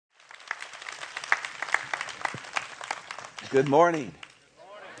Good morning.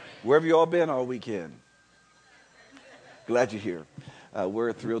 Where have you all been all weekend? Glad you're here.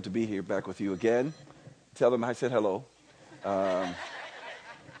 We're thrilled to be here back with you again. Tell them I said hello. Um,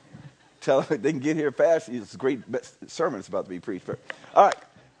 Tell them they can get here fast. It's a great sermon that's about to be preached. All right.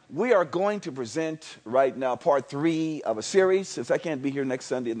 We are going to present right now part 3 of a series. Since I can't be here next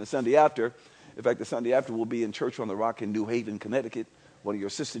Sunday and the Sunday after, in fact, the Sunday after will be in Church on the Rock in New Haven, Connecticut, one of your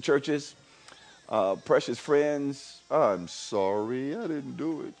sister churches. Precious friends, I'm sorry I didn't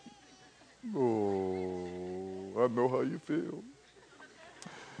do it. Oh, I know how you feel.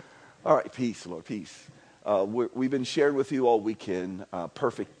 All right, peace, Lord, peace. We've been sharing with you all weekend,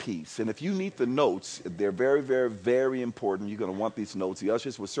 perfect peace. And if you need the notes, they're very, very, very important. You're going to want these notes. The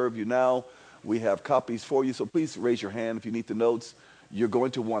ushers will serve you now. We have copies for you, so please raise your hand if you need the notes. You're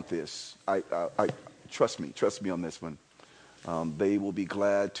going to want this. Trust me on this one. They will be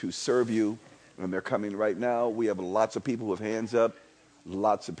glad to serve you, and they're coming right now. We have lots of people with hands up,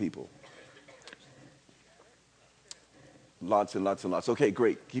 lots of people. Lots and lots and lots. Okay,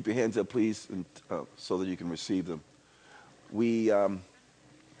 great. Keep your hands up, please, and, so that you can receive them. We are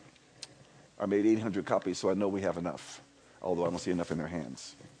made 800 copies, so I know we have enough, although I don't see enough in their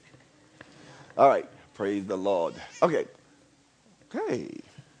hands. All right, praise the Lord. Okay.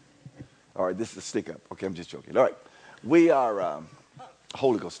 All right, this is a stick up. Okay, I'm just joking. All right, we are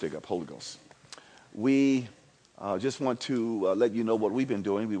Holy Ghost stick up, Holy Ghost. We just want to let you know what we've been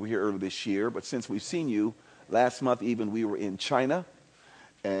doing. We were here earlier this year, but since we've seen you, last month even we were in China,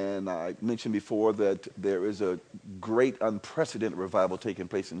 and I mentioned before that there is a great unprecedented revival taking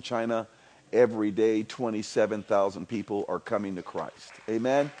place in China. Every day, 27,000 people are coming to Christ.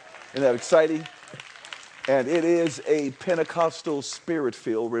 Amen? Isn't that exciting? And it is a Pentecostal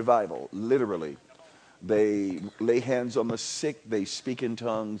spirit-filled revival, literally. They lay hands on the sick, they speak in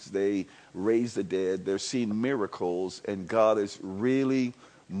tongues, they raise the dead, they're seeing miracles, and God is really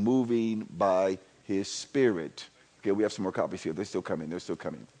moving by His Spirit. Okay, we have some more copies here. They're still coming.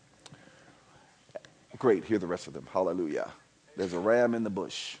 Great. Hear the rest of them. Hallelujah. There's a ram in the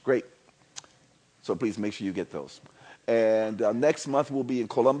bush. Great. So please make sure you get those. And next month we'll be in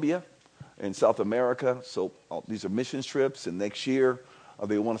Colombia in South America. So these are missions trips. And next year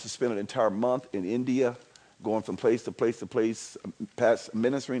they want us to spend an entire month in India, going from place to place to place,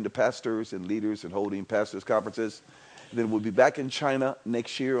 ministering to pastors and leaders and holding pastors' conferences. Then we'll be back in China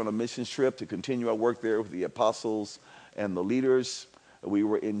next year on a missions trip to continue our work there with the apostles and the leaders. We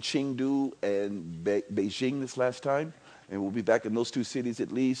were in Chengdu and Beijing this last time, and we'll be back in those two cities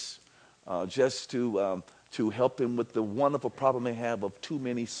at least, just to help them with the wonderful problem they have of too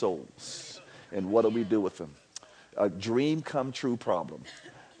many souls. And what do we do with them? A dream come true problem.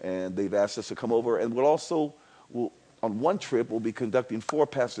 And they've asked us to come over, and on one trip, we'll be conducting 4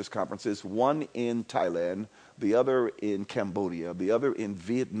 pastors' conferences, one in Thailand, the other in Cambodia, the other in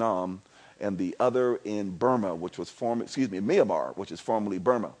Vietnam, and the other in Burma, Myanmar, which is formerly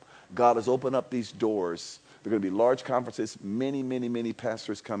Burma. God has opened up these doors. They're going to be large conferences, many, many, many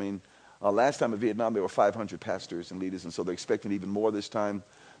pastors coming. Last time in Vietnam, there were 500 pastors and leaders, and so they're expecting even more this time.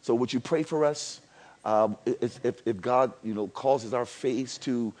 So would you pray for us? If God, causes our faith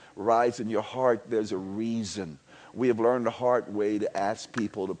to rise in your heart, there's a reason. We have learned the hard way to ask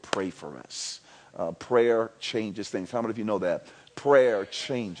people to pray for us. Prayer changes things. How many of you know that? Prayer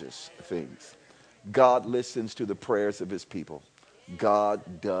changes things. God listens to the prayers of His people. God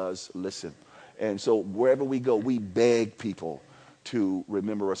does listen. And so wherever we go, we beg people to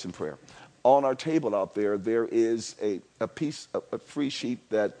remember us in prayer. On our table out there, there is a free sheet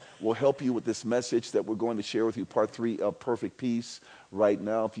that will help you with this message that we're going to share with you, part 3 of Perfect Peace. Right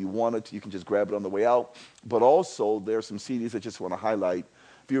now, if you want it, you can just grab it on the way out. But also, there are some CDs I just want to highlight.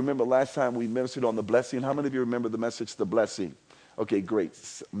 If you remember last time we ministered on the blessing, how many of you remember the message, the blessing? Okay, great.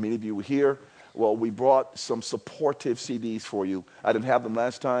 Many of you were here. Well, we brought some supportive CDs for you. I didn't have them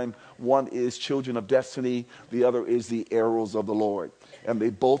last time. One is Children of Destiny. The other is The Arrows of the Lord. And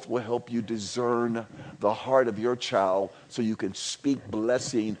they both will help you discern the heart of your child so you can speak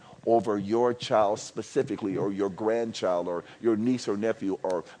blessing over your child specifically, or your grandchild, or your niece or nephew,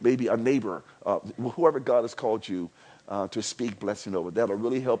 or maybe a neighbor, whoever God has called you to speak blessing over. That'll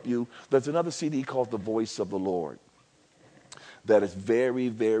really help you. There's another CD called The Voice of the Lord. That is very,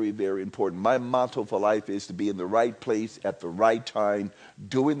 very, very important. My motto for life is to be in the right place at the right time,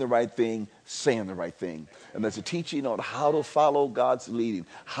 doing the right thing, saying the right thing. And there's a teaching on how to follow God's leading,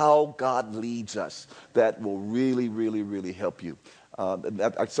 how God leads us, that will really, really, really help you.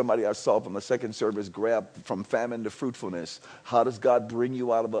 Somebody I saw from the second service grabbed From Famine to Fruitfulness. How does God bring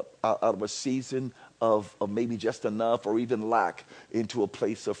you out of a season of maybe just enough or even lack into a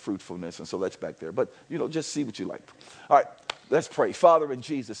place of fruitfulness. And so that's back there. But, just see what you like. All right, let's pray. Father, in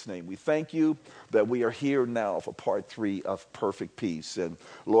Jesus' name, we thank you that we are here now for part 3 of Perfect Peace. And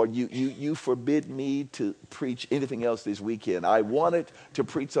Lord, you forbid me to preach anything else this weekend. I wanted to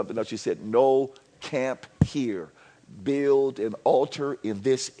preach something else. You said, no camp here. Build an altar in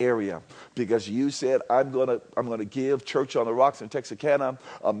this area, because you said I'm gonna give Church on the Rocks in Texarkana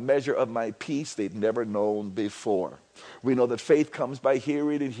a measure of my peace they've never known before. We know that faith comes by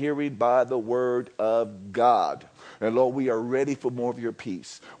hearing, and hearing by the word of God. And Lord, we are ready for more of your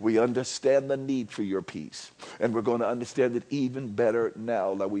peace. We understand the need for your peace, and we're going to understand it even better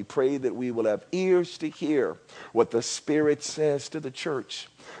now. Lord, we pray that we will have ears to hear what the Spirit says to the church,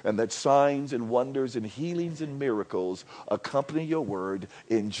 and that signs and wonders and healings and miracles accompany your word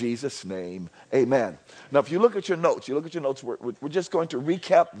in Jesus' name. Amen. Now, if you look at your notes, we're just going to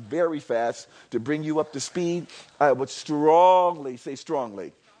recap very fast to bring you up to speed. I would strongly say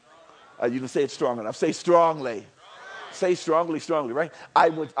strongly. You can say it strong enough. Say strongly. Say strongly, right? I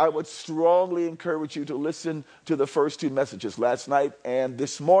would strongly encourage you to listen to the first 2 messages, last night and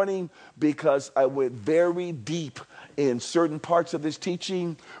this morning, because I went very deep in certain parts of this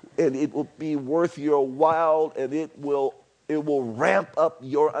teaching, and it will be worth your while, and it will ramp up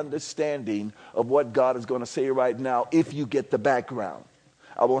your understanding of what God is going to say right now if you get the background.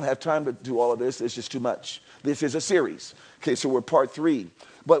 I won't have time to do all of this. It's just too much. This is a series. Okay, so we're part 3.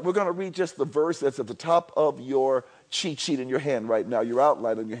 But we're going to read just the verse that's at the top of your cheat sheet in your hand right now, your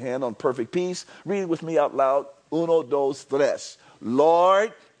outline in your hand on Perfect Peace. Read it with me out loud. 1, 2, 3.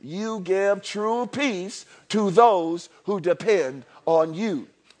 Lord, you give true peace to those who depend on you,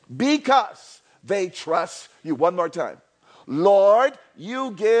 because they trust you. One more time. Lord,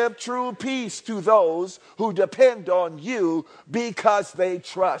 you give true peace to those who depend on you, because they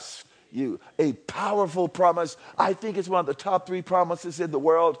trust you. A powerful promise. I think it's one of the top 3 promises in the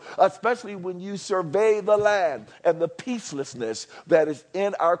world, especially when you survey the land and the peacelessness that is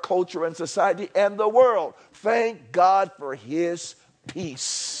in our culture and society and the world. Thank God for his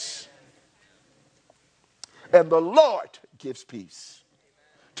peace. And the Lord gives peace.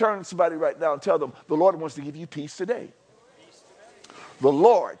 Turn to somebody right now and tell them, the Lord wants to give you peace today. The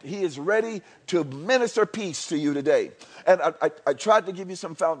Lord, he is ready to minister peace to you today. And I tried to give you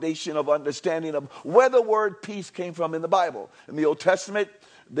some foundation of understanding of where the word peace came from in the Bible. In the Old Testament,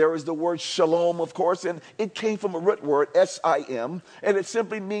 there is the word shalom, of course, and it came from a root word, S-I-M, and it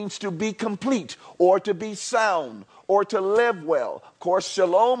simply means to be complete or to be sound or to live well. Of course,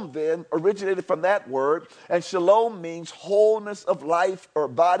 shalom then originated from that word, and shalom means wholeness of life or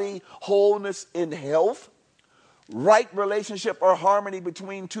body, wholeness in health, right relationship or harmony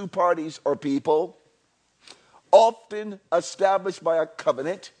between 2 parties or people, often established by a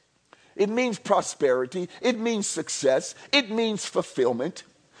covenant. It means prosperity. It means success. It means fulfillment.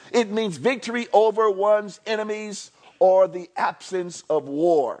 It means victory over one's enemies or the absence of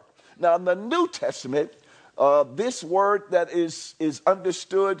war. Now, in the New Testament, this word that is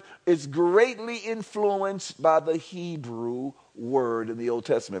understood is greatly influenced by the Hebrew word in the Old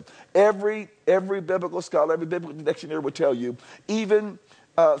Testament. Every biblical scholar, every biblical dictionary will tell you, even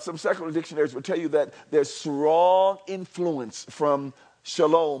some secular dictionaries will tell you that there's strong influence from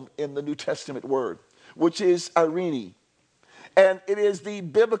shalom in the New Testament word, which is irene. And it is the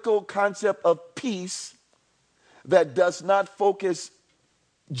biblical concept of peace that does not focus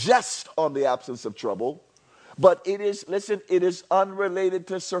just on the absence of trouble, but it is unrelated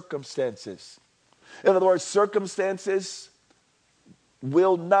to circumstances. In other words, circumstances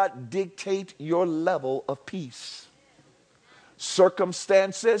will not dictate your level of peace.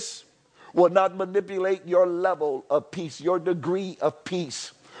 Circumstances will not manipulate your level of peace, your degree of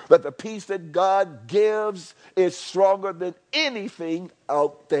peace. But the peace that God gives is stronger than anything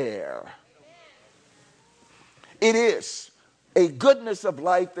out there. It is a goodness of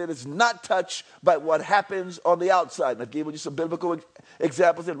life that is not touched by what happens on the outside. And I gave you some biblical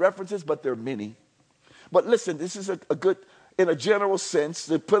examples and references, but there are many. But listen, this is a good, in a general sense,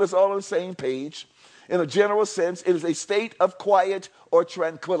 to put us all on the same page, in a general sense, it is a state of quiet or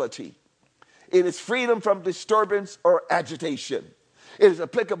tranquility. It is freedom from disturbance or agitation. It is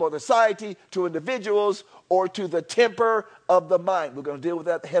applicable to society, to individuals, or to the temper of the mind. We're going to deal with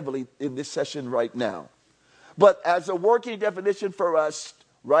that heavily in this session right now. But as a working definition for us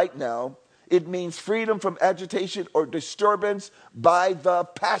right now, it means freedom from agitation or disturbance by the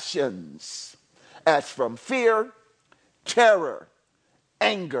passions, as from fear, terror,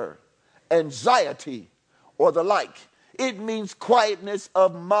 anger, anxiety, or the like. It means quietness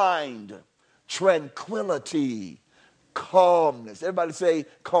of mind, tranquility, calmness. Everybody say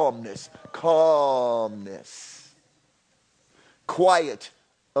calmness. Calmness. Quiet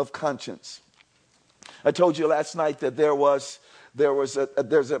of conscience. I told you last night that there's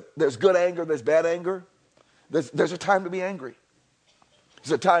good anger, there's bad anger. There's a time to be angry.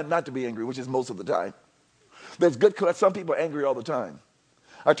 There's a time not to be angry, which is most of the time. There's good, some people are angry all the time.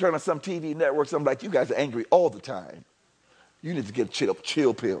 I turn on some TV networks, I'm like, you guys are angry all the time. You need to get a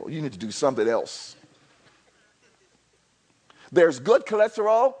chill pill. You need to do something else. There's good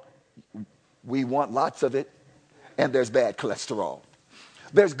cholesterol. We want lots of it. And there's bad cholesterol.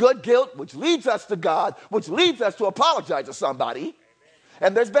 There's good guilt, which leads us to God, which leads us to apologize to somebody.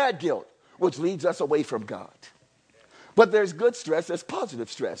 And there's bad guilt, which leads us away from God. But there's good stress, there's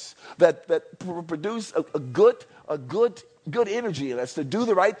positive stress that produce a good energy in us to do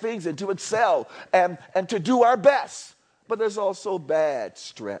the right things and to excel and to do our best. But there's also bad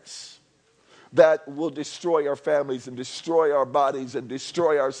stress that will destroy our families and destroy our bodies and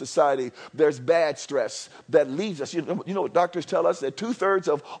destroy our society. There's bad stress that leads us. You know what doctors tell us? That 2/3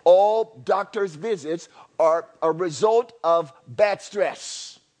 of all doctors' visits are a result of bad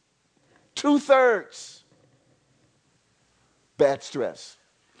stress. 2/3. Bad stress.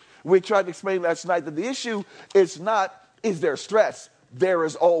 We tried to explain last night that the issue is not, is there stress? There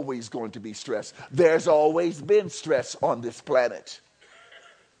is always going to be stress. There's always been stress on this planet.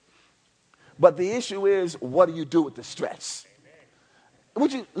 But the issue is, what do you do with the stress?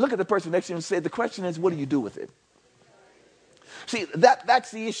 Would you look at the person next to you and say, the question is, what do you do with it? See,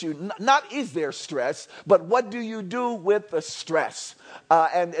 that's the issue. Not is there stress, but what do you do with the stress?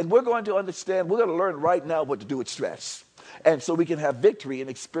 And we're going to understand, we're going to learn right now what to do with stress. And so we can have victory and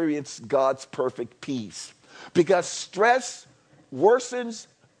experience God's perfect peace. Because stress worsens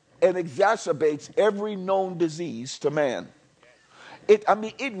and exacerbates every known disease to man.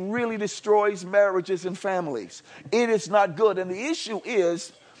 It really destroys marriages and families. It is not good. And the issue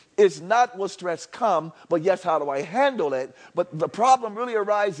is not will stress come, but yes, how do I handle it? But the problem really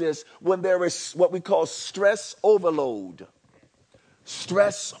arises when there is what we call stress overload.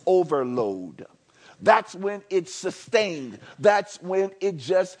 Stress overload. That's when it's sustained. That's when it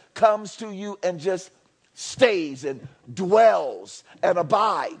just comes to you and just stays and dwells and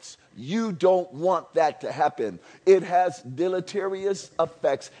abides. You don't want that to happen. It has deleterious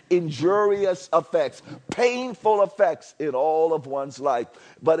effects, injurious effects, painful effects in all of one's life.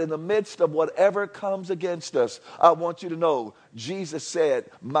 But in the midst of whatever comes against us, I want you to know, Jesus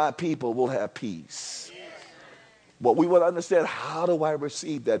said, my people will have peace. But we want to understand, how do I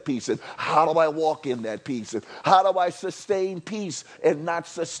receive that peace? And how do I walk in that peace? And how do I sustain peace and not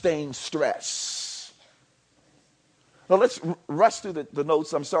sustain stress? Now let's rush through the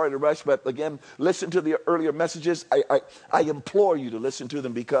notes. I'm sorry to rush, but again, listen to the earlier messages. I implore you to listen to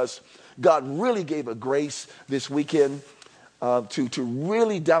them because God really gave a grace this weekend to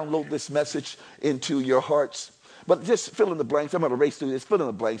really download this message into your hearts. But just fill in the blanks. I'm going to race through this. Fill in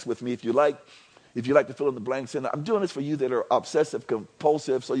the blanks with me if you like. If you like to fill in the blanks, and I'm doing this for you that are obsessive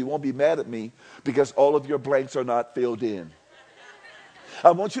compulsive, so you won't be mad at me because all of your blanks are not filled in.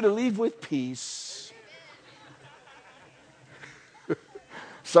 I want you to leave with peace.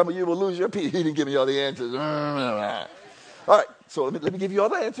 Some of you will lose your peace. He didn't give me all the answers. All right, so let me give you all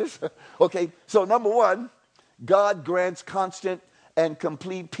the answers. Okay, so number one, God grants constant and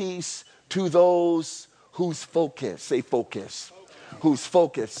complete peace to those whose focus, say focus, whose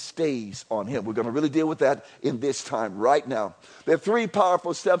focus stays on him. We're going to really deal with that in this time right now. There are 3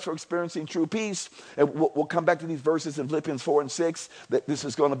 powerful steps for experiencing true peace. And we'll come back to these verses in Philippians 4 and 6. That this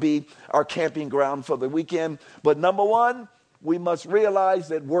is going to be our camping ground for the weekend. But number one, we must realize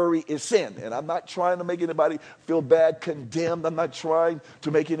that worry is sin. And I'm not trying to make anybody feel bad, condemned. I'm not trying to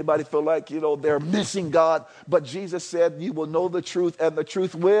make anybody feel like, they're missing God. But Jesus said, you will know the truth, and the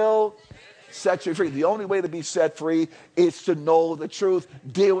truth will set you free. The only way to be set free is to know the truth,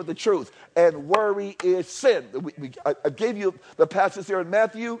 deal with the truth. And worry is sin. I gave you the passage here in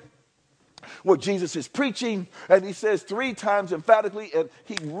Matthew where Jesus is preaching, and he says 3 times emphatically, and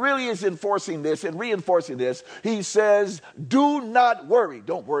he really is enforcing this and reinforcing this. He says, do not worry.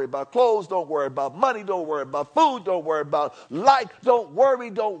 Don't worry about clothes. Don't worry about money. Don't worry about food. Don't worry about life. Don't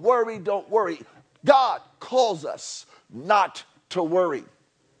worry, don't worry, don't worry. God calls us not to worry.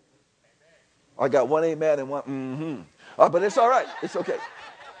 I got one amen and one but it's all right. It's okay.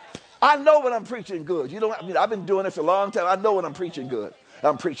 I know when I'm preaching good. I've been doing this a long time. I know when I'm preaching good.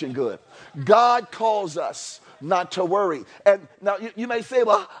 I'm preaching good. God calls us not to worry. And now you may say,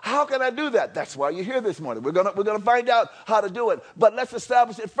 well, how can I do that? That's why you're here this morning. We're gonna find out how to do it. But let's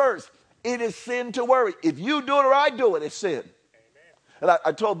establish it first. It is sin to worry. If you do it or I do it, it's sin. And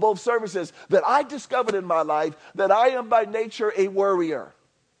I told both services that I discovered in my life that I am by nature a worrier.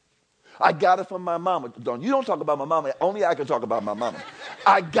 I got it from my mama. You don't talk about my mama. Only I can talk about my mama.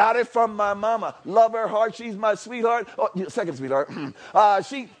 I got it from my mama. Love her heart. She's my sweetheart. Oh, second sweetheart. But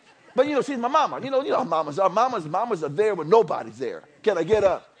she's my mama. You know how mamas are. Mamas are there when nobody's there. Can I get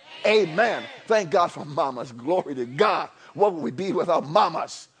up? Amen. Thank God for mamas. Glory to God. What would we be without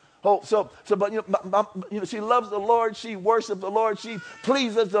mamas? Oh, but she loves the Lord. She worships the Lord. She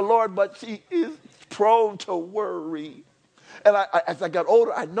pleases the Lord, but she is prone to worry. And as I got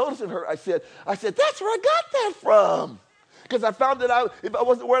older, I noticed in her, I said, that's where I got that from. Because I found that if I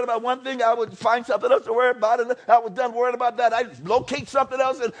wasn't worried about one thing, I would find something else to worry about. And I was done worrying about that. I'd locate something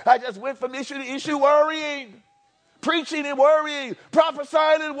else, and I just went from issue to issue worrying. Preaching and worrying.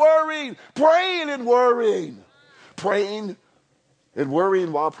 Prophesying and worrying. Praying and worrying. Praying and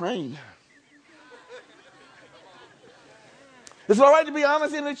worrying while praying. Is it all right to be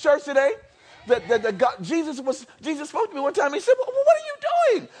honest in the church today? Jesus spoke to me one time. He said, well, what are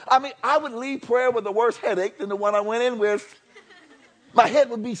you doing? I mean, I would leave prayer with a worse headache than the one I went in with. My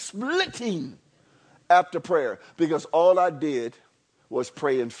head would be splitting after prayer because all I did was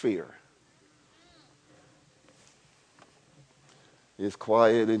pray in fear. It's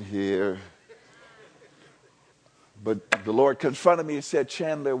quiet in here. But the Lord confronted me and said,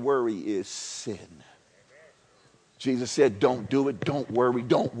 Chandler, worry is sin. Jesus said, don't do it. Don't worry.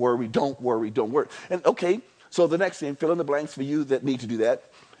 Don't worry. Don't worry. Don't worry. And okay, so the next thing, fill in the blanks for you that need to do that.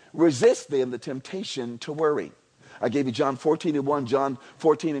 Resist then the temptation to worry. I gave you John 14:1, John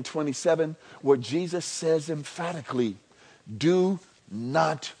 14:27, where Jesus says emphatically, do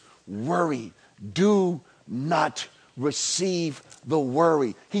not worry. Do not receive the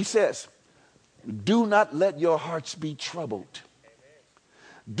worry. He says, do not let your hearts be troubled.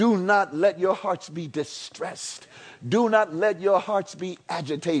 Do not let your hearts be distressed. Do not let your hearts be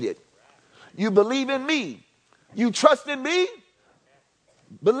agitated. You believe in me. You trust in me.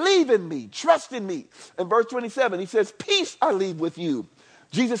 Believe in me. Trust in me. In verse 27, he says, peace I leave with you.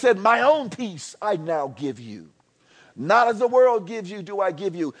 Jesus said, my own peace I now give you. Not as the world gives you, do I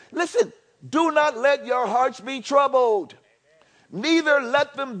give you. Listen, do not let your hearts be troubled. Neither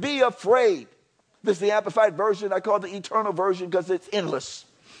let them be afraid. This is the Amplified Version. I call it the Eternal Version because it's endless.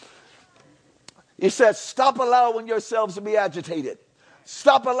 It says, stop allowing yourselves to be agitated.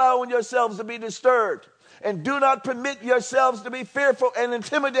 Stop allowing yourselves to be disturbed. And do not permit yourselves to be fearful and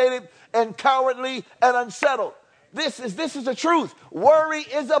intimidated and cowardly and unsettled. This is the truth. Worry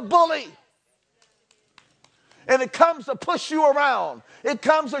is a bully. And it comes to push you around. It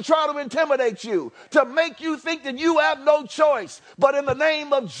comes to try to intimidate you, to make you think that you have no choice. But in the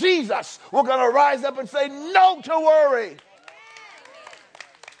name of Jesus, we're going to rise up and say no to worry.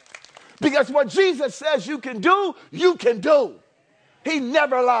 Because what Jesus says you can do, you can do. He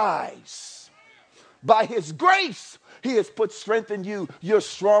never lies. By his grace, he has put strength in you. You're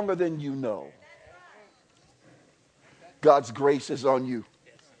stronger than you know. God's grace is on you.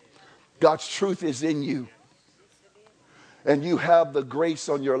 God's truth is in you. And you have the grace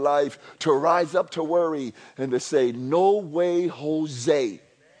on your life to rise up to worry and to say, no way, Jose.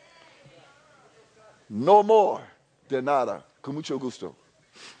 No more de nada. Con mucho gusto.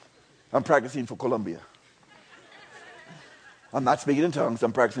 I'm practicing for Colombia. I'm not speaking in tongues.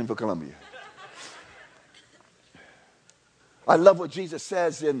 I'm practicing for Colombia. I love what Jesus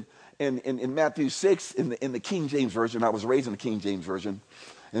says in Matthew 6 in the King James Version. I was raised in the King James Version,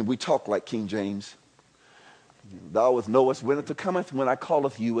 and we talk like King James. Thou knowest when it cometh, when I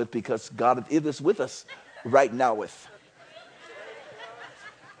calleth you it, because God is with us right now with.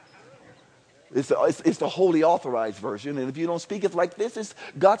 It's the Holy Authorized Version, and if you don't speak it like this,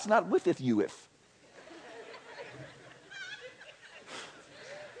 God's not with it you if.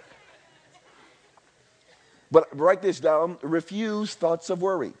 But write this down, refuse thoughts of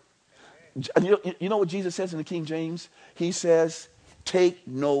worry. You know what Jesus says in the King James? He says, take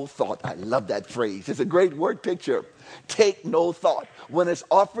no thought. I love that phrase. It's a great word picture. Take no thought. When it's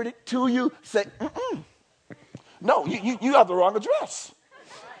offered to you, say, no, you have the wrong address.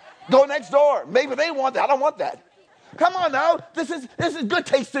 Go next door. Maybe they want that. I don't want that. Come on now. This is good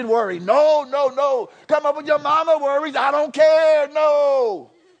tasting worry. No. Come up with your mama worries. I don't care.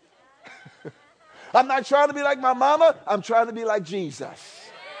 No. I'm not trying to be like my mama. I'm trying to be like Jesus.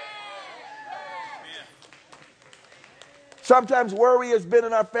 Sometimes worry has been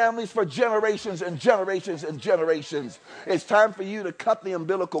in our families for generations and generations and generations. It's time for you to cut the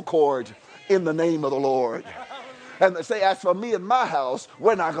umbilical cord in the name of the Lord. And they say, as for me and my house,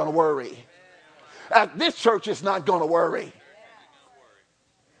 we're not going to worry. At this church is not going to worry.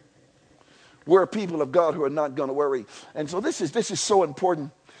 We're a people of God who are not going to worry. And so this is so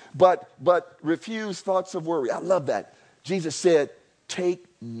important. But refuse thoughts of worry. I love that. Jesus said, take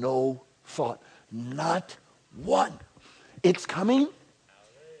no thought. Not one. It's coming.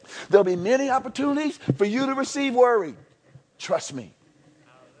 There'll be many opportunities for you to receive worry. Trust me.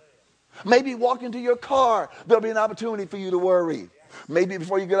 Maybe walk into your car, there'll be an opportunity for you to worry. Maybe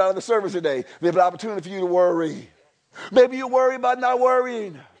before you get out of the service today, there'll be an opportunity for you to worry. Maybe you worry about not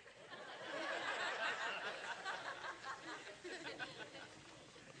worrying.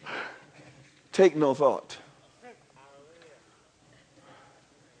 Take no thought.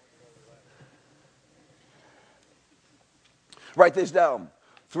 Write this down.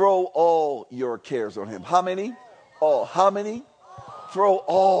 Throw all your cares on him. How many? All. How many? Throw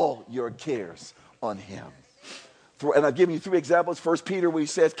all your cares on him. And I've given you 3 examples. 1 Peter, where he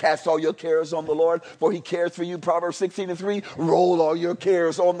says, cast all your cares on the Lord, for he cares for you. Proverbs 16:3, roll all your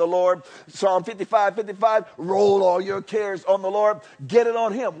cares on the Lord. Psalm 55:55, roll all your cares on the Lord. Get it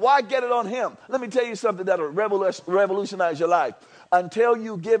on him. Why get it on him? Let me tell you something that'll revolutionize your life. Until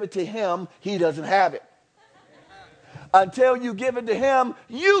you give it to him, he doesn't have it. Until you give it to him,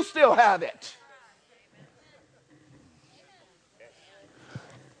 you still have it.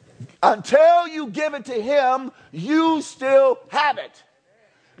 Until you give it to him, you still have it.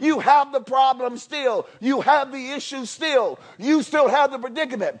 You have the problem still. You have the issue still. You still have the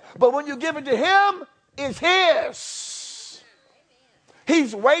predicament. But when you give it to him, it's his.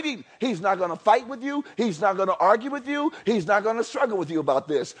 He's waiting. He's not going to fight with you. He's not going to argue with you. He's not going to struggle with you about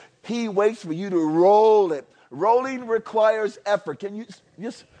this. He waits for you to roll it. Rolling requires effort. Can you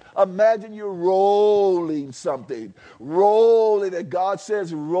just imagine you're rolling something? Rolling it. God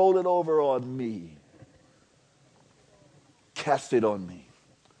says, roll it over on me. Cast it on me.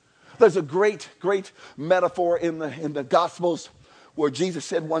 There's a great metaphor in the Gospels where Jesus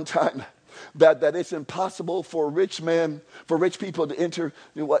said one time that it's impossible for rich people to enter.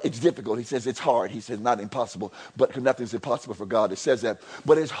 It's difficult. He says it's hard. He says not impossible, but nothing's impossible for God. It says that.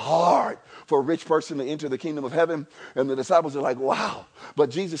 But it's hard for a rich person to enter the kingdom of heaven. And the disciples are like, wow. But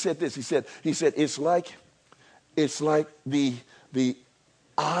Jesus said this. He said it's like the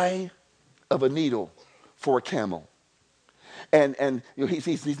eye of a needle for a camel. And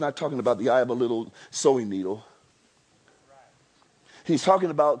he's not talking about the eye of a little sewing needle. He's talking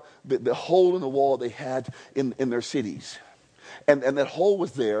about the hole in the wall they had in their cities. And that hole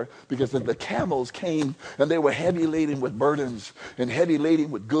was there because the camels came and they were heavy laden with burdens and heavy laden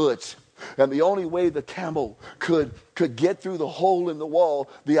with goods. And the only way the camel could get through the hole in the wall,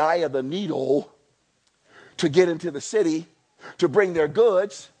 the eye of the needle, to get into the city, to bring their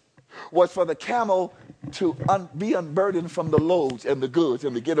goods, was for the camel to be unburdened from the loads and the goods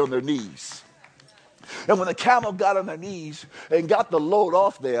and to get on their knees. And when the camel got on their knees and got the load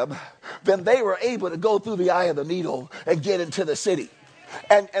off them, then they were able to go through the eye of the needle and get into the city.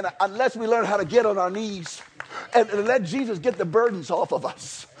 And unless we learn how to get on our knees and let Jesus get the burdens off of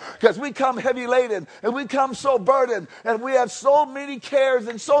us, because we come heavy laden and we come so burdened and we have so many cares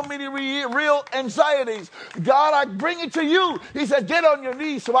and so many real anxieties. God, I bring it to you. He said, get on your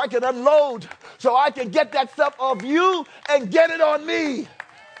knees so I can unload, so I can get that stuff off you and get it on me.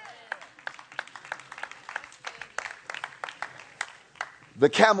 The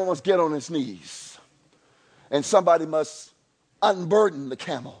camel must get on his knees, and somebody must unburden the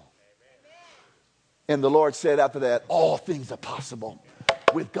camel. And the Lord said after that, all things are possible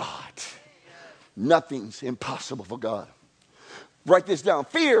with God. Nothing's impossible for God. Write this down.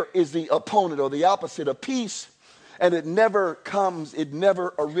 Fear is the opponent or the opposite of peace, and it never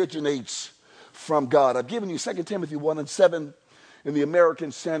originates from God. I've given you 2 Timothy 1:7 in the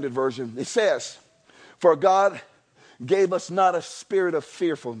American Standard Version. It says, for God gave us not a spirit of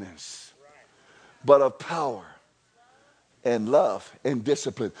fearfulness, but of power and love and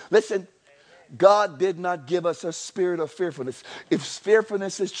discipline. Listen, God did not give us a spirit of fearfulness. If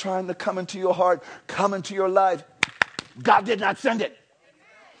fearfulness is trying to come into your heart, come into your life, God did not send it.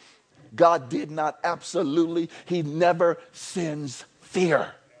 God did not, absolutely. He never sends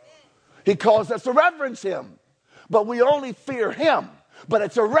fear. He calls us to reverence him, but we only fear him. But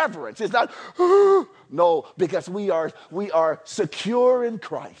it's a reverence. It's not, no, because we are secure in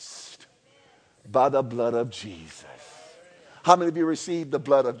Christ by the blood of Jesus. How many of you received the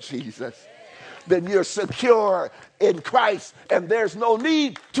blood of Jesus? Then you're secure in Christ, and there's no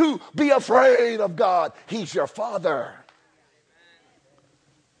need to be afraid of God. He's your Father.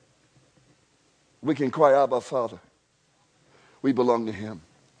 We can cry out, Abba, Father. We belong to him.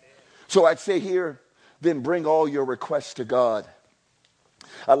 So I'd say here, then bring all your requests to God.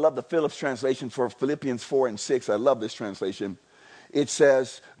 I love the Phillips translation for Philippians 4:6. I love this translation. It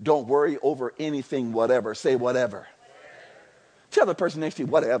says, don't worry over anything, whatever. Say whatever. Tell the person next to you,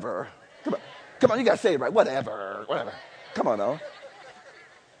 whatever. Come on, you got to say it right. Whatever. Come on now.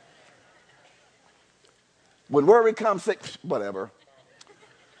 When worry comes, say, whatever.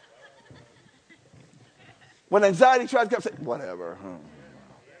 When anxiety tries to come, say, whatever.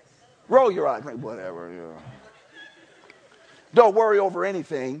 Roll your eyes, whatever. Yeah. Don't worry over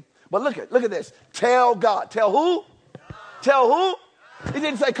anything. But look at this. Tell God. Tell who? Tell who? He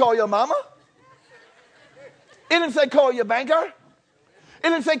didn't say call your mama. He didn't say call your banker. He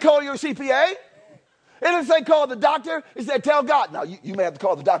didn't say call your CPA. He didn't say call the doctor. He said tell God. Now, you may have to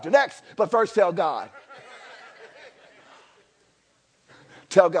call the doctor next, but first tell God.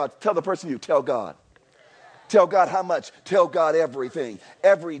 Tell God. Tell the person tell God. Tell God how much. Tell God everything.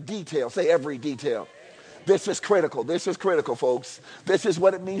 Every detail. Say every detail. This is critical. This is critical, folks. This is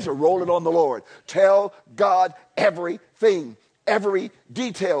what it means to roll it on the Lord. Tell God everything. Every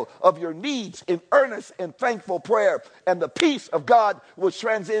detail of your needs in earnest and thankful prayer. And the peace of God, which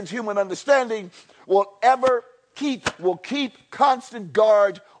transcends human understanding, will keep constant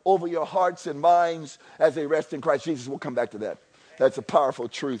guard over your hearts and minds as they rest in Christ Jesus. We'll come back to that. That's a powerful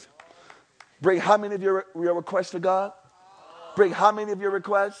truth. Bring how many of your requests to God? Bring how many of your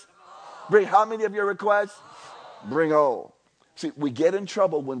requests? Bring how many of your requests? Bring all. See, we get in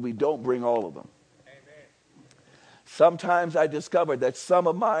trouble when we don't bring all of them. Sometimes I discovered that some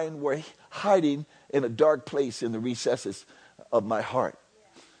of mine were hiding in a dark place in the recesses of my heart.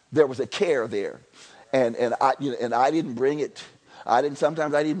 There was a care there. And I didn't bring it.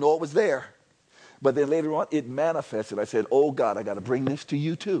 Sometimes I didn't know it was there. But then later on, it manifested. I said, oh God, I got to bring this to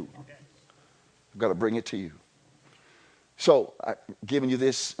you too. I've got to bring it to you. So, I'm giving you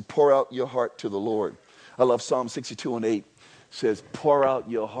this, pour out your heart to the Lord. I love Psalm 62:8. It says, pour out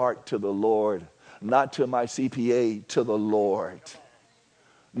your heart to the Lord. Not to my CPA, to the Lord.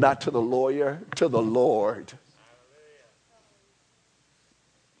 Not to the lawyer, to the Lord.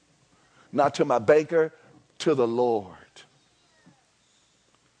 Not to my banker, to the Lord.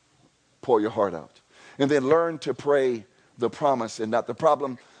 Pour your heart out. And then learn to pray the promise and not the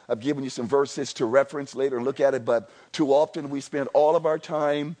problem. I've given you some verses to reference later and look at it, but too often we spend all of our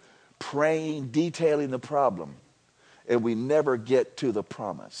time praying, detailing the problem, and we never get to the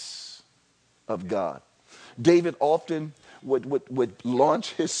promise of God. David often would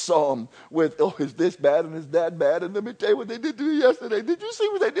launch his psalm with, oh, is this bad and is that bad? And let me tell you what they did to me yesterday. Did you see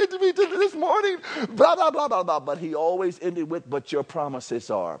what they did to me this morning? Blah, blah, blah, blah, blah. But he always ended with, but your promises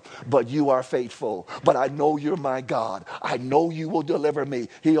are, but you are faithful. But I know you're my God. I know you will deliver me.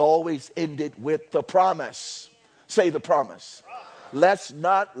 He always ended with the promise. Say the promise. Let's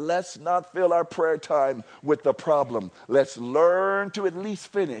not fill our prayer time with the problem. Let's learn to at least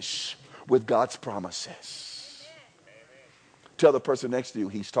finish with God's promises. Tell the person next to you,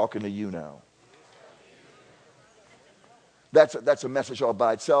 he's talking to you now. That's a message all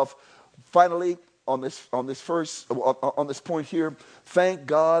by itself. Finally, on this point here, thank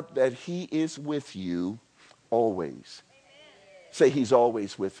God that he is with you always. Say, he's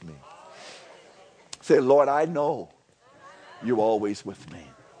always with me. Say, Lord, I know you're always with me.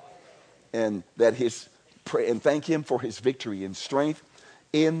 And that and thank him for his victory and strength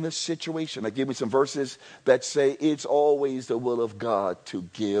in the situation. I give you some verses that say it's always the will of God to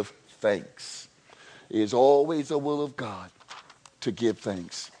give thanks. It is always the will of God to give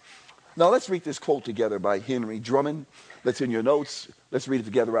thanks. Now let's read this quote together by Henry Drummond. That's in your notes. Let's read it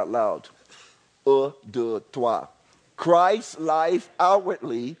together out loud. Un, deux, trois. Christ's life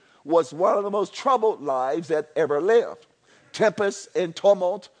outwardly was one of the most troubled lives that ever lived. Tempest and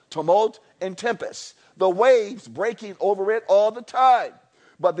tumult and tempest. The waves breaking over it all the time.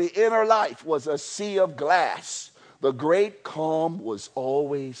 But the inner life was a sea of glass. The great calm was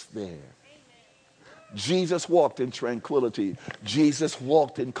always there. Amen. Jesus walked in tranquility. Jesus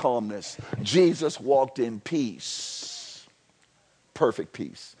walked in calmness. Jesus walked in peace. Perfect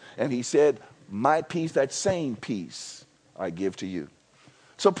peace. And he said, my peace, that same peace, I give to you.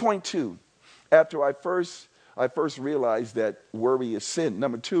 So point 2, after I first realized that worry is sin.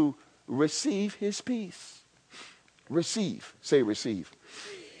 Number 2, receive his peace. Receive. Say receive.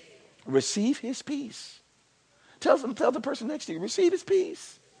 Receive his peace. Tell the person next to you, receive his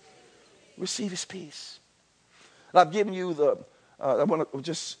peace. Receive his peace. And I've given you I want to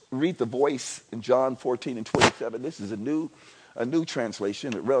just read the voice in John 14:27. This is a new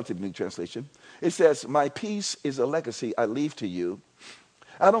translation, a relatively new translation. It says, my peace is a legacy I leave to you.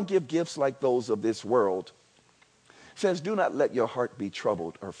 I don't give gifts like those of this world. It says, do not let your heart be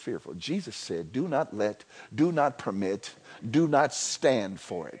troubled or fearful. Jesus said, do not permit, do not stand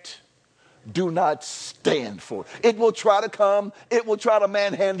for it. Do not stand for it. It will try to come. It will try to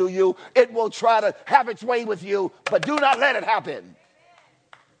manhandle you. It will try to have its way with you, but do not let it happen.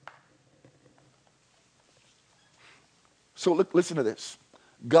 So look, listen to this.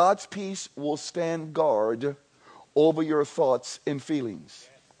 God's peace will stand guard over your thoughts and feelings.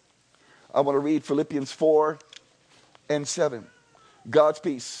 I want to read Philippians 4 and 7. God's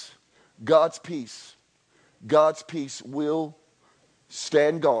peace, God's peace, God's peace will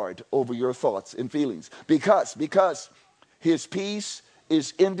stand guard over your thoughts and feelings. Because his peace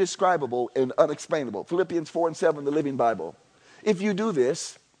is indescribable and unexplainable. Philippians 4 and 7, the Living Bible. If you do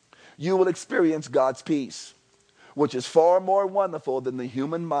this, you will experience God's peace, which is far more wonderful than the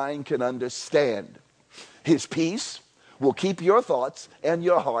human mind can understand. His peace will keep your thoughts and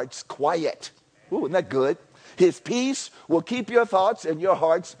your hearts quiet. Ooh, isn't that good? His peace will keep your thoughts and your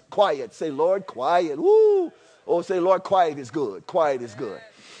hearts quiet. Say, Lord, quiet. Woo! Or say, Lord, quiet is good. Quiet is good.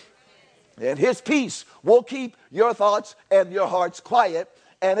 And his peace will keep your thoughts and your hearts quiet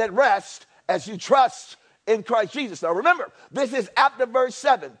and at rest as you trust in Christ Jesus. Now remember, this is after verse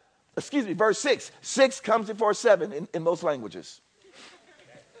 6. 6 comes before 7 in most languages.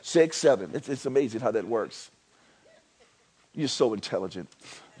 6, 7. It's amazing how that works. You're so intelligent.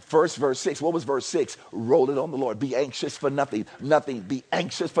 First, verse 6. What was verse 6? Roll it on the Lord. Be anxious for nothing. Nothing. Be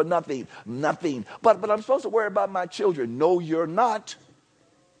anxious for nothing. Nothing. But I'm supposed to worry about my children. No, you're not.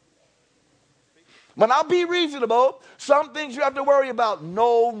 When I'll be reasonable, some things you have to worry about.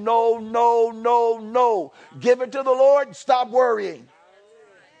 No. Give it to the Lord. Stop worrying.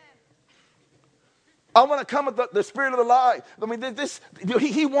 I want to come with the spirit of the lie. I mean,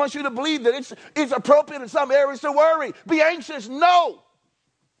 he wants you to believe that it's appropriate in some areas to worry. Be anxious. No.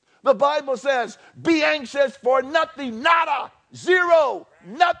 The Bible says, be anxious for nothing. Nada. Zero.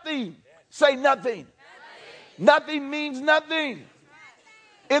 Nothing. Say nothing. Nothing means nothing.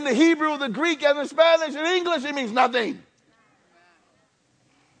 In the Hebrew, the Greek, and the Spanish, and English, it means nothing.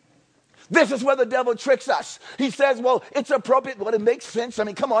 This is where the devil tricks us. He says, well, it's appropriate. Well, it makes sense. I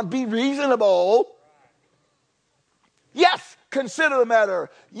mean, come on, be reasonable. Yes, consider the matter.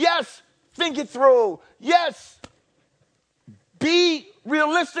 Yes, think it through. Yes, be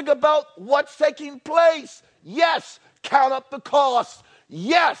realistic about what's taking place. Yes, count up the cost.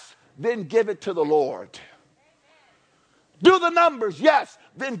 Yes, then give it to the Lord. Do the numbers. Yes,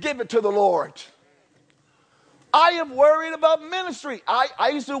 then give it to the Lord. I am worried about ministry. I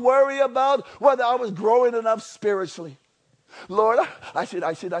used to worry about whether I was growing enough spiritually. Lord, I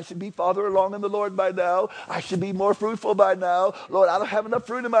should be farther along in the Lord by now. I should be more fruitful by now. Lord, I don't have enough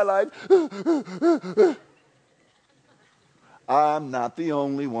fruit in my life. I'm not the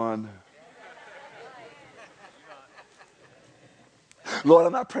only one. Lord,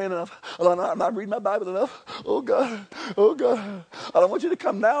 I'm not praying enough. Lord, I'm not reading my Bible enough. Oh, God. I don't want you to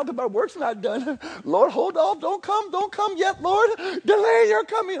come now because my work's not done. Lord, hold off. Don't come yet, Lord. Delay your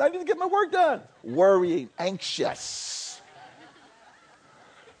coming. I need to get my work done. Worrying, anxious.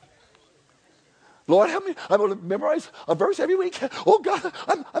 Lord, help me. I'm going to memorize a verse every week. Oh, God,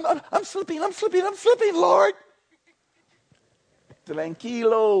 I'm slipping, Lord.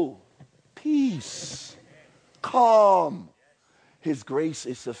 Tranquilo. Peace. Calm. His grace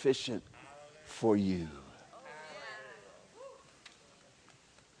is sufficient for you.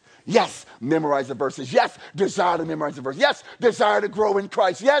 Yes, memorize the verses. Yes, desire to memorize the verses. Yes, desire to grow in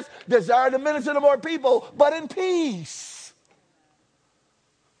Christ. Yes, desire to minister to more people, but in peace.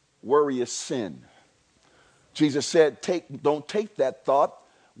 Worry is sin. Jesus said, don't take that thought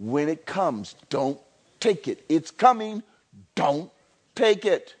when it comes. Don't take it. It's coming. Don't take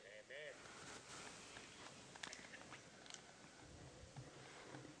it.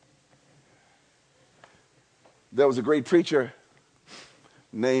 There was a great preacher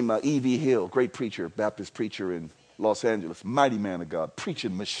named E.V. Hill, great preacher, Baptist preacher in Los Angeles, mighty man of God,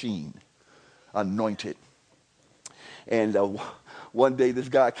 preaching machine, anointed. And one day this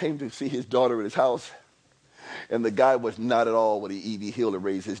guy came to see his daughter at his house, and the guy was not at all what E.V. Hill had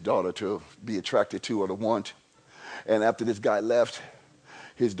raised his daughter to be attracted to or to want. And after this guy left,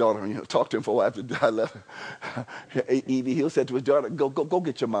 his daughter, talked to him for a while after the guy left. E.V. Hill said to his daughter, go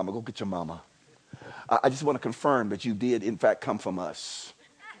get your mama, go get your mama. I just want to confirm that you did, in fact, come from us.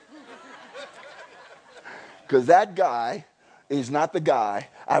 Because that guy is not the guy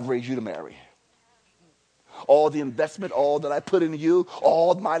I've raised you to marry. All the investment, all that I put into you,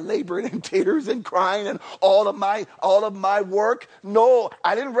 all my labor and tears and crying and all of my work. No,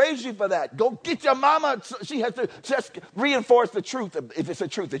 I didn't raise you for that. Go get your mama. She has to just reinforce the truth, if it's a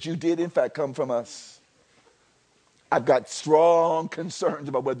truth, that you did, in fact, come from us. I've got strong concerns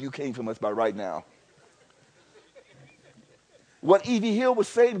about whether you came from us by right now. What Evie Hill was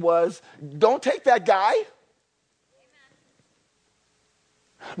saying was, don't take that guy.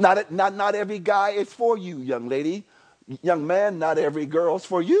 Not every guy is for you, young lady. Young man, not every girl's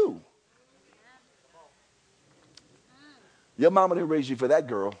for you. Your mama didn't raise you for that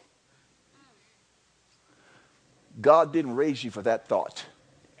girl. God didn't raise you for that thought.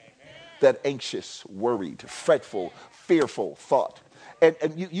 That anxious, worried, fretful, fearful thought. And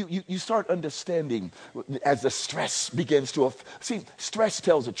you start understanding as the stress begins to... See, stress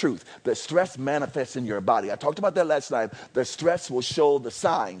tells the truth. The stress manifests in your body. I talked about that last night. The stress will show the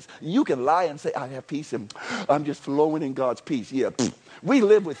signs. You can lie and say, I have peace and I'm just flowing in God's peace. Yeah, we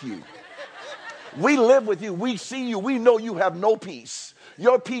live with you. We live with you. We see you. We know you have no peace.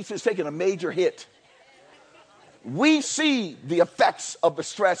 Your peace is taking a major hit. We see the effects of the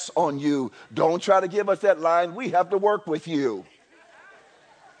stress on you. Don't try to give us that line. We have to work with you.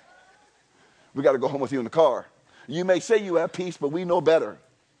 We got to go home with you in the car. You may say you have peace, but we know better.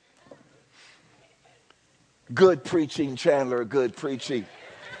 Good preaching, Chandler, good preaching.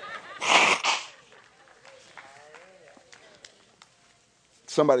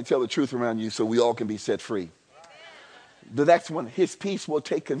 Somebody tell the truth around you so we all can be set free. The next one, his peace will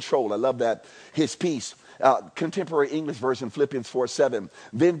take control. I love that. His peace. Contemporary English version, Philippians 4:7.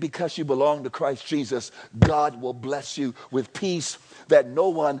 Then because you belong to Christ Jesus, God will bless you with peace that no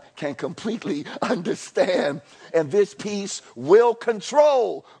one can completely understand. And this peace will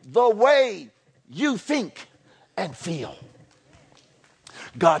control the way you think and feel.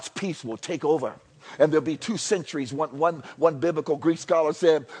 God's peace will take over. And there'll be 2 centuries. One biblical Greek scholar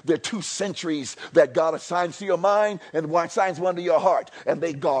said there are 2 centuries that God assigns to your mind and assigns one to your heart. And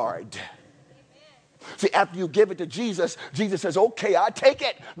they guard. See, after you give it to Jesus, Jesus says, okay, I take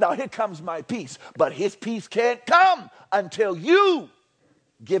it. Now here comes my peace. But his peace can't come until you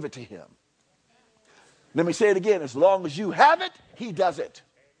give it to him. Let me say it again. As long as you have it, he does it.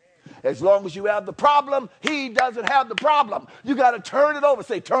 As long as you have the problem, he doesn't have the problem. You got to turn it over.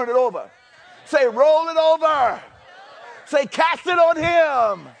 Say, turn it over. Say, roll it over. Say, cast it on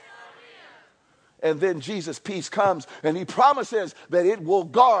him. And then Jesus' peace comes and he promises that it will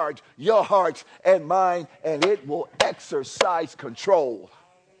guard your heart and mind and it will exercise control.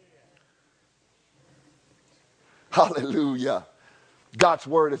 Hallelujah. God's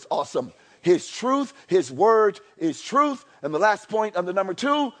word is awesome. His truth, his word is truth. And the last point under number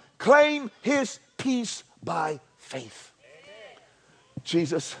 2, claim his peace by faith.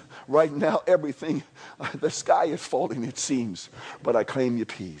 Jesus, right now, everything, the sky is falling, it seems, but I claim your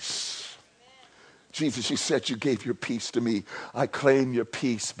peace. Jesus, you said you gave your peace to me. I claim your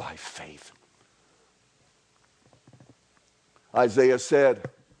peace by faith. Isaiah said,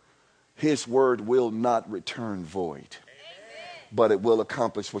 his word will not return void, but it will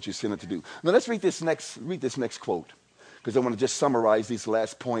accomplish what you sent it to do. Now let's read this next quote, because I want to just summarize these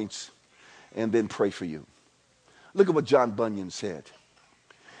last points and then pray for you. Look at what John Bunyan said.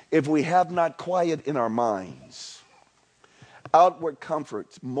 If we have not quiet in our minds, outward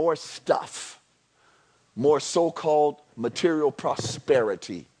comforts, more stuff, more so-called material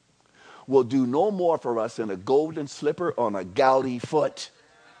prosperity will do no more for us than a golden slipper on a gouty foot.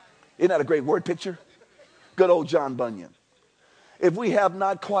 Isn't that a great word picture? Good old John Bunyan. If we have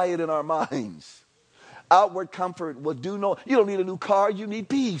not quiet in our minds, outward comfort will do no... You don't need a new car, you need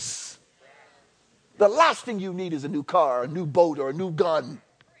peace. The last thing you need is a new car, a new boat, or a new gun.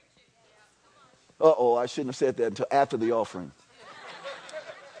 Uh-oh, I shouldn't have said that until after the offering.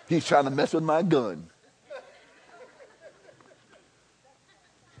 He's trying to mess with my gun.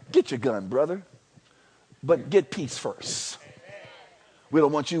 Get your gun, brother. But get peace first. We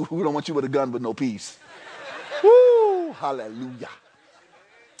don't want you with a gun with no peace. Woo! Hallelujah.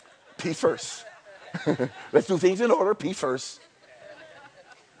 Peace first. Let's do things in order. Peace first.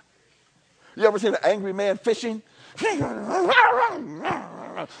 You ever seen an angry man fishing?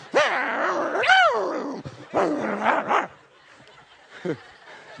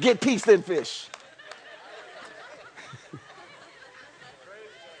 Get peace, then fish.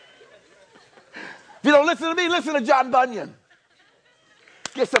 If you don't listen to me, listen to John Bunyan.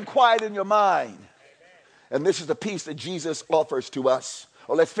 Get some quiet in your mind. And this is the peace that Jesus offers to us.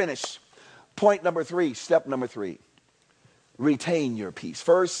 Oh, let's finish. Point number 3, step number 3. Retain your peace.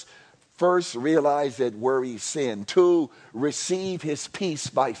 First, realize that worry is sin. 2, receive his peace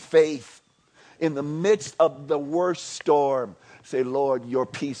by faith. In the midst of the worst storm, say, Lord, your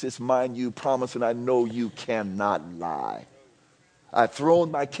peace is mine. You promise, and I know you cannot lie. I've thrown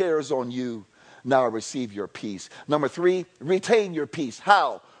my cares on you. Now receive your peace. Number 3, retain your peace.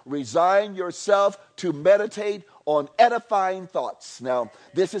 How? Resign yourself to meditate on edifying thoughts. Now,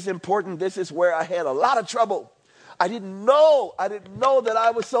 this is important. This is where I had a lot of trouble. I didn't know that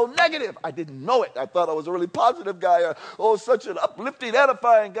I was so negative. I didn't know it. I thought I was a really positive guy. Such an uplifting,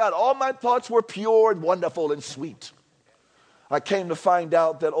 edifying God. All my thoughts were pure and wonderful and sweet. I came to find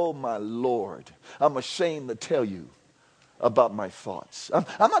out that, oh my Lord, I'm ashamed to tell you about my thoughts.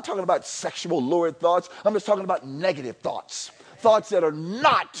 I'm not talking about sexual lurid thoughts. I'm just talking about negative thoughts. Thoughts that are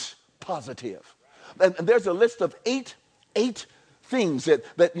not positive. And there's a list of eight things that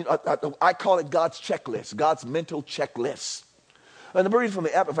I call it God's checklist, God's mental checklist. And I'm reading from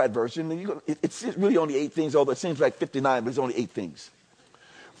the Amplified Version. It's really only 8 things, although it seems like 59, but it's only 8 things.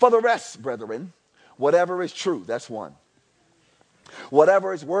 For the rest, brethren, whatever is true, that's 1.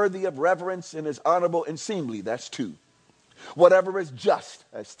 Whatever is worthy of reverence and is honorable and seemly, that's 2. Whatever is just,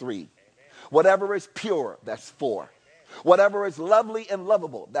 that's 3. Whatever is pure, that's 4. Whatever is lovely and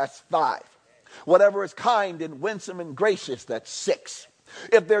lovable, that's 5. Whatever is kind and winsome and gracious, that's 6.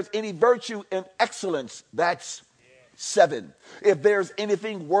 If there's any virtue and excellence, that's 7. If there's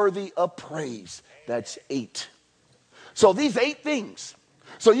anything worthy of praise, that's 8. So these 8 things.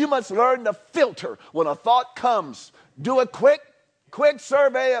 So you must learn to filter when a thought comes. Do a quick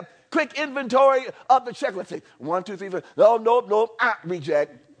survey, a quick inventory of the checklist. Say 1, 2, 3, 4. No, nope.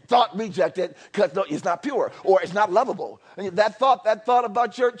 Reject. Thought rejected because it's not pure or it's not lovable. And that thought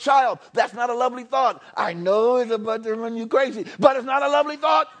about your child, that's not a lovely thought. I know it's about to run you crazy, but it's not a lovely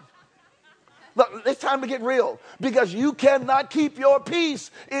thought. Look, it's time to get real because you cannot keep your peace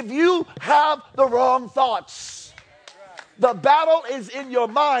if you have the wrong thoughts. The battle is in your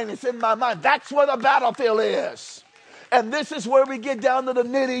mind. It's in my mind. That's where the battlefield is. And this is where we get down to the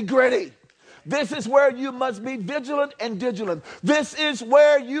nitty gritty. This is where you must be vigilant and diligent. This is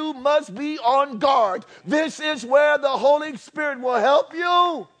where you must be on guard. This is where the Holy Spirit will help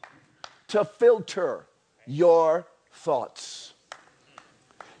you to filter your thoughts.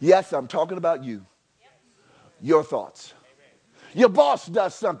 Yes, I'm talking about you. Your thoughts. Your boss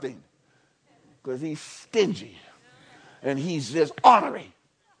does something because he's stingy and he's just ornery.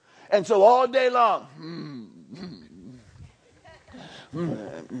 And so all day long,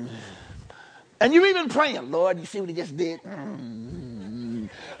 and you're even praying, Lord, you see what he just did?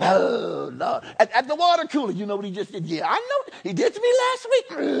 Oh, Lord. At the water cooler, you know what he just did? Yeah, I know. He did to me last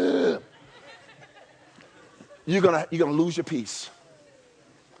week. You're gonna lose your peace.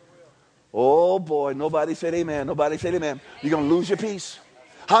 Oh, boy. Nobody said amen. Nobody said amen. You're going to lose your peace.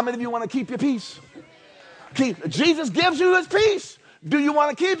 How many of you want to keep your peace? Jesus gives you his peace. Do you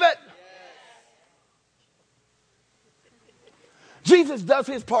want to keep it? Jesus does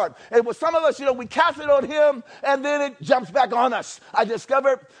his part. And with some of us, we cast it on him and then it jumps back on us. I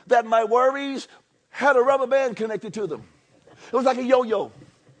discovered that my worries had a rubber band connected to them. It was like a yo-yo.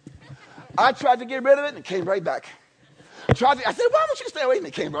 I tried to get rid of it and it came right back. I said, why don't you stay away? And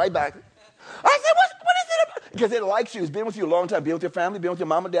it came right back. I said, what is it about? Because it likes you. It's been with you a long time. Been with your family, been with your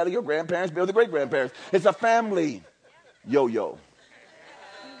mama, daddy, your grandparents, been with your great-grandparents. It's a family yo-yo.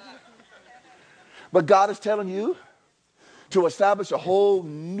 But God is telling you to establish a whole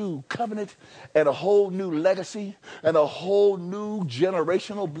new covenant and a whole new legacy and a whole new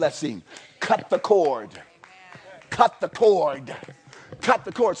generational blessing. Cut the cord. Cut the cord. Cut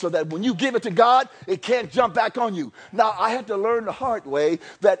the cord so that when you give it to God, it can't jump back on you. Now, I had to learn the hard way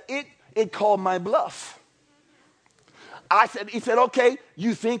that it called my bluff. He said, okay,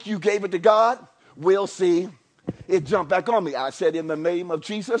 you think you gave it to God? We'll see. It jumped back on me. I said, in the name of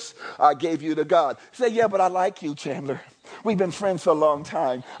Jesus, I gave you to God. He said, yeah, but I like you, Chandler. We've been friends for a long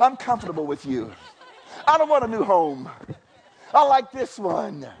time. I'm comfortable with you. I don't want a new home. I like this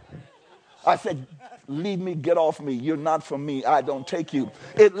one. I said, leave me, get off me. You're not for me. I don't take you.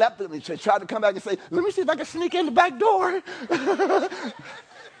 It left me. She tried to come back and say, let me see if I can sneak in the back door.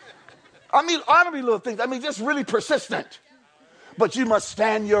 Honorary little things. Just really persistent. But you must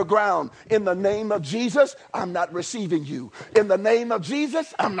stand your ground. In the name of Jesus, I'm not receiving you. In the name of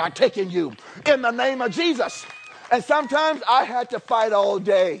Jesus, I'm not taking you. In the name of Jesus. And sometimes I had to fight all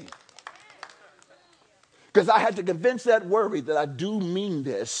day. Because I had to convince that worry that I do mean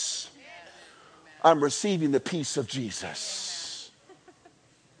this. I'm receiving the peace of Jesus.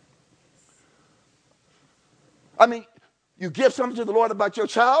 You give something to the Lord about your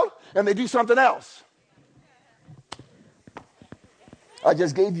child, and they do something else. I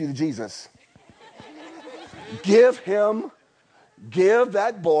just gave you to Jesus. Give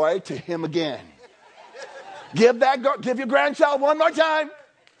that boy to him again. Give your grandchild one more time.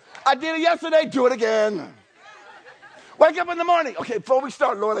 I did it yesterday, do it again. Wake up in the morning. Okay, before we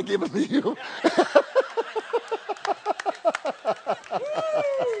start, Lord, I give it to you.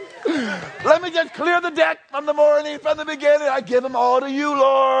 Let me just clear the deck from the morning, from the beginning. I give them all to you,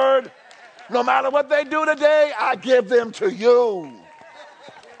 Lord. No matter what they do today, I give them to you.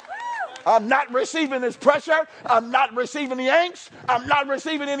 I'm not receiving this pressure. I'm not receiving the angst. I'm not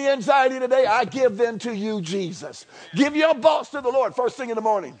receiving any anxiety today. I give them to you, Jesus. Give your boss to the Lord first thing in the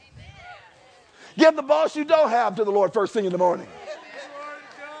morning. Give the boss you don't have to the Lord first thing in the morning.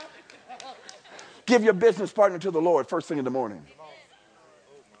 Give your business partner to the Lord first thing in the morning.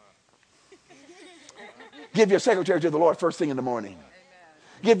 Give your secretary to the Lord first thing in the morning.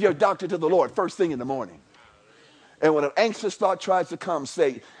 Give your doctor to the Lord first thing in the morning. And when an anxious thought tries to come,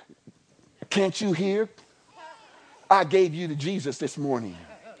 say, can't you hear? I gave you to Jesus this morning.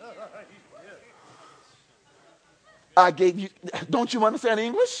 I gave you, don't you understand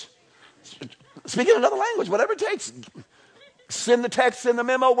English? Speak in another language, whatever it takes. Send the text, send the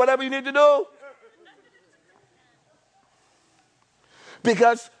memo, whatever you need to do.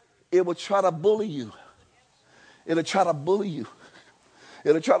 Because it will try to bully you. It'll try to bully you.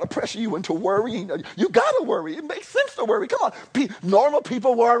 It'll try to pressure you into worrying. You got to worry. It makes sense to worry. Come on. Normal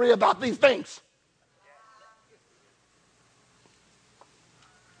people worry about these things.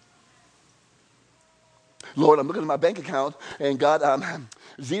 Lord, I'm looking at my bank account, and God,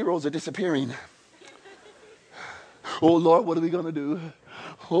 zeros are disappearing. Oh, Lord, what are we going to do?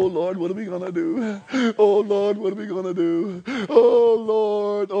 Oh, Lord, what are we going to do? Oh, Lord, what are we going to do? Oh,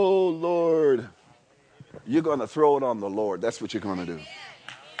 Lord, oh, Lord. You're going to throw it on the Lord. That's what you're going to do.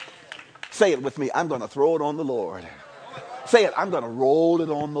 Say it with me. I'm going to throw it on the Lord. Say it. I'm going to roll it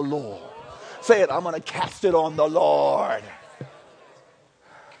on the Lord. Say it. I'm going to cast it on the Lord.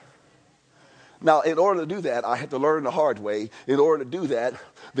 Now, in order to do that, I had to learn the hard way. In order to do that,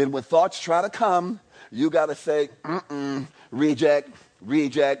 then when thoughts try to come, you got to say, reject,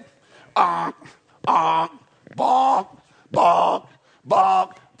 reject, bonk, bonk,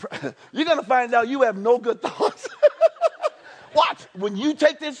 bonk. You're going to find out you have no good thoughts. Watch. When you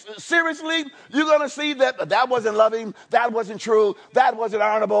take this seriously, you're going to see that wasn't loving, that wasn't true, that wasn't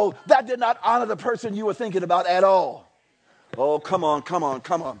honorable, that did not honor the person you were thinking about at all. Oh, come on, come on,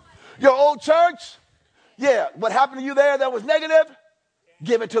 come on. Your old church, yeah, what happened to you there that was negative,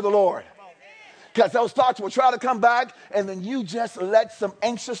 give it to the Lord. Because those thoughts will try to come back, and then you just let some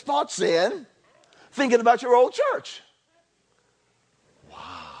anxious thoughts in, thinking about your old church.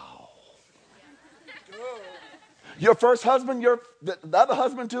 Wow. Your first husband, the other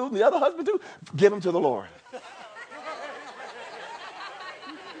husband too, the other husband too, give them to the Lord.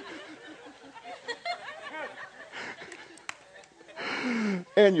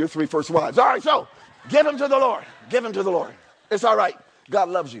 And your 3 first wives. All right, so give them to the Lord. Give them to the Lord. It's all right. God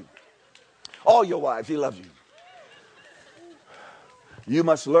loves you. All your wives, he loves you. You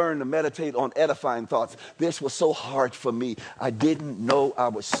must learn to meditate on edifying thoughts. This was so hard for me. I didn't know I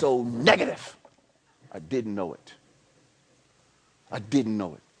was so negative. I didn't know it. I didn't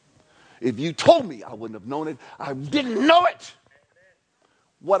know it. If you told me, I wouldn't have known it. I didn't know it.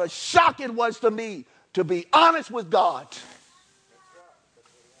 What a shock it was to me to be honest with God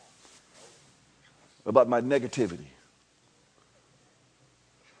about my negativity.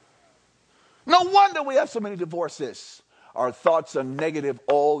 No wonder we have so many divorces. Our thoughts are negative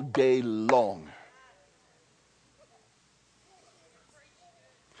all day long.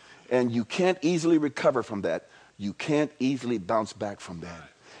 And you can't easily recover from that. You can't easily bounce back from that.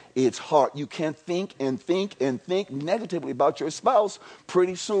 It's hard. You can't think and think and think negatively about your spouse.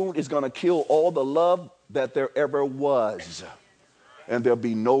 Pretty soon it's going to kill all the love that there ever was. And there'll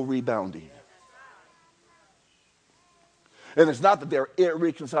be no rebounding. And it's not that there are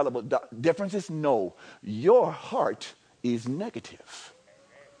irreconcilable differences. No, your heart is negative,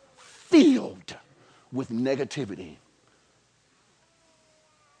 filled with negativity.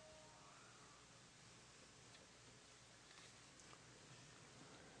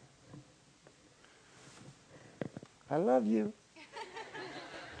 I love you.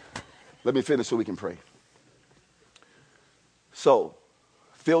 Let me finish so we can pray. So,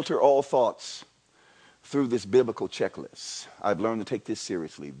 filter all thoughts through this biblical checklist. I've learned to take this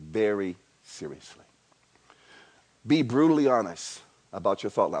seriously, very seriously. Be brutally honest about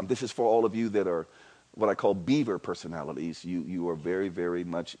your thought life. This is for all of you that are what I call beaver personalities. You are very, very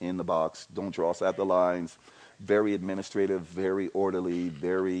much in the box. Don't draw outside the lines. Very administrative, very orderly,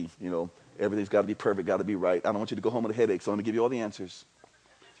 very, everything's got to be perfect, got to be right. I don't want you to go home with a headache, so I'm going to give you all the answers.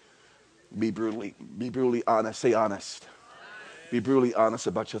 Be brutally honest. Say honest. Be brutally honest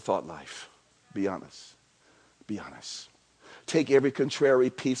about your thought life. Be honest. Be honest. Take every contrary,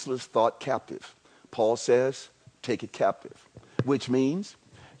 peaceless thought captive. Paul says, take it captive, which means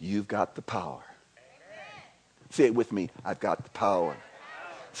you've got the power. Say it with me. I've got the power.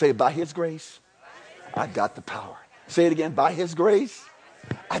 Say, by his grace, I've got the power. Say it again. By his grace,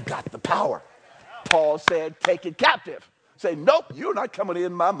 I've got the power. Paul said, take it captive. Say, nope, you're not coming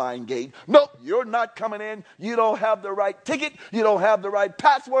in my mind gate. Nope, you're not coming in. You don't have the right ticket. You don't have the right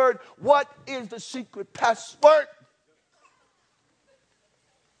password. What is the secret password?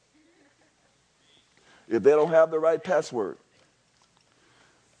 If they don't have the right password.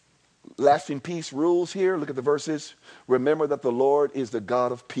 Lasting peace rules here. Look at the verses. Remember that the Lord is the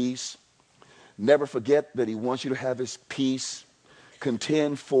God of peace. Never forget that he wants you to have his peace.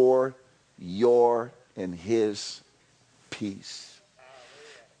 Contend for your and his peace.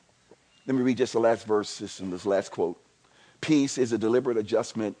 Let me read just the last verses in this last quote. Peace is a deliberate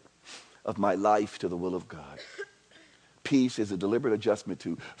adjustment of my life to the will of God. Peace is a deliberate adjustment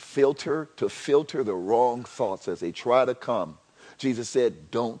to filter the wrong thoughts as they try to come. Jesus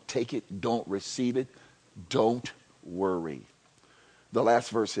said, don't take it, don't receive it, don't worry. The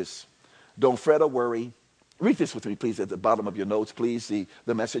last verses, don't fret or worry. Read this with me, please, at the bottom of your notes, please.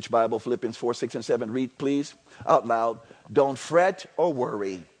 The Message Bible, Philippians 4, 6, and 7. Read, please, out loud. Don't fret or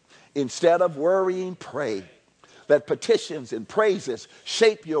worry. Instead of worrying, pray. Let petitions and praises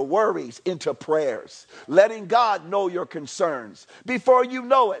shape your worries into prayers, letting God know your concerns. Before you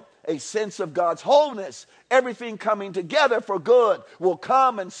know it, a sense of God's wholeness, everything coming together for good, will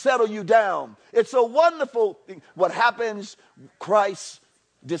come and settle you down. It's a wonderful thing. What happens, Christ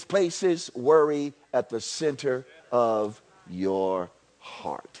displaces worry at the center of your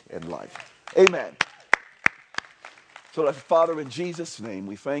heart and life. Amen. So, Father, in Jesus' name,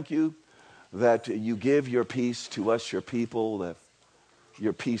 we thank you that you give your peace to us, your people, that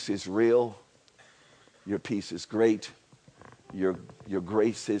your peace is real, your peace is great, your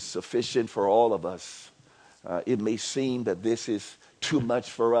grace is sufficient for all of us. It may seem that this is too much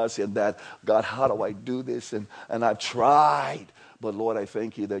for us and that, God, how do I do this? And I've tried. But Lord, I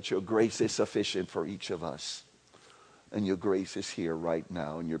thank you that your grace is sufficient for each of us. And your grace is here right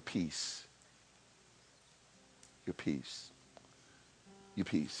now, and your peace. Your peace. Your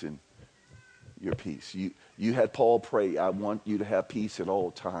peace and your peace. You had Paul pray, I want you to have peace at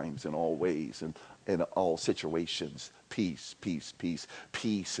all times, in all ways, and in all situations. Peace, peace, peace.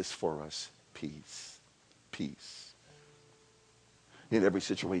 Peace is for us. Peace. Peace. In every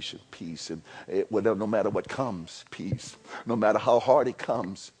situation, peace. And no matter what comes, peace. No matter how hard it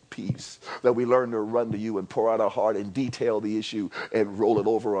comes, peace. That we learn to run to you and pour out our heart and detail the issue and roll it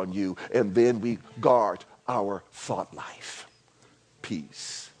over on you. And then we guard our thought life.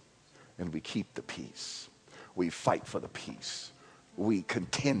 Peace. And we keep the peace. We fight for the peace. We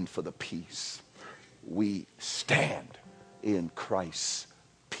contend for the peace. We stand in Christ's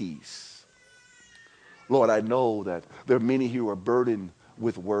peace. Lord, I know that there are many who are burdened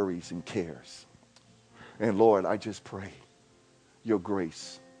with worries and cares. And Lord, I just pray your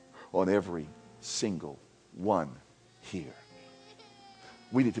grace on every single one here.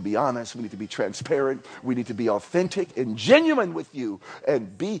 We need to be honest. We need to be transparent. We need to be authentic and genuine with you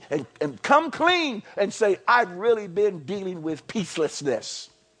and come clean and say, I've really been dealing with peacelessness.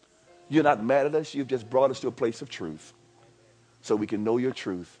 You're not mad at us. You've just brought us to a place of truth so we can know your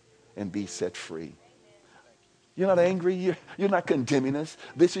truth and be set free. You're not angry. You're not condemning us.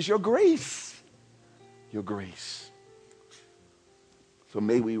 This is your grace. Your grace. So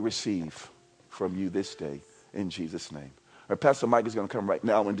may we receive from you this day in Jesus' name. Our Pastor Mike is going to come right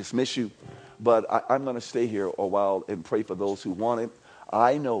now and dismiss you, but I'm going to stay here a while and pray for those who want it.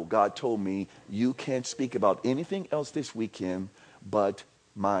 I know God told me you can't speak about anything else this weekend but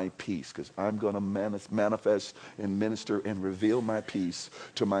my peace, because I'm going to manifest and minister and reveal my peace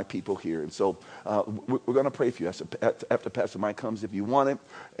to my people here. And so we're going to pray for you after Pastor Mike comes if you want it.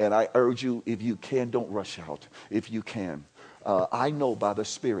 And I urge you, if you can, don't rush out. If you can. I know by the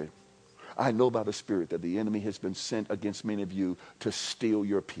Spirit that the enemy has been sent against many of you to steal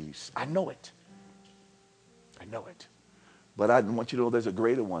your peace. I know it. I know it. But I want you to know there's a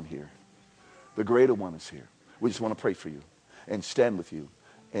greater one here. The greater one is here. We just want to pray for you and stand with you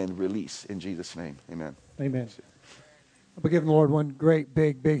and release in Jesus' name. Amen. Amen. I'll be giving the Lord one great,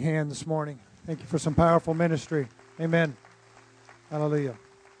 big hand this morning. Thank you for some powerful ministry. Amen. Hallelujah.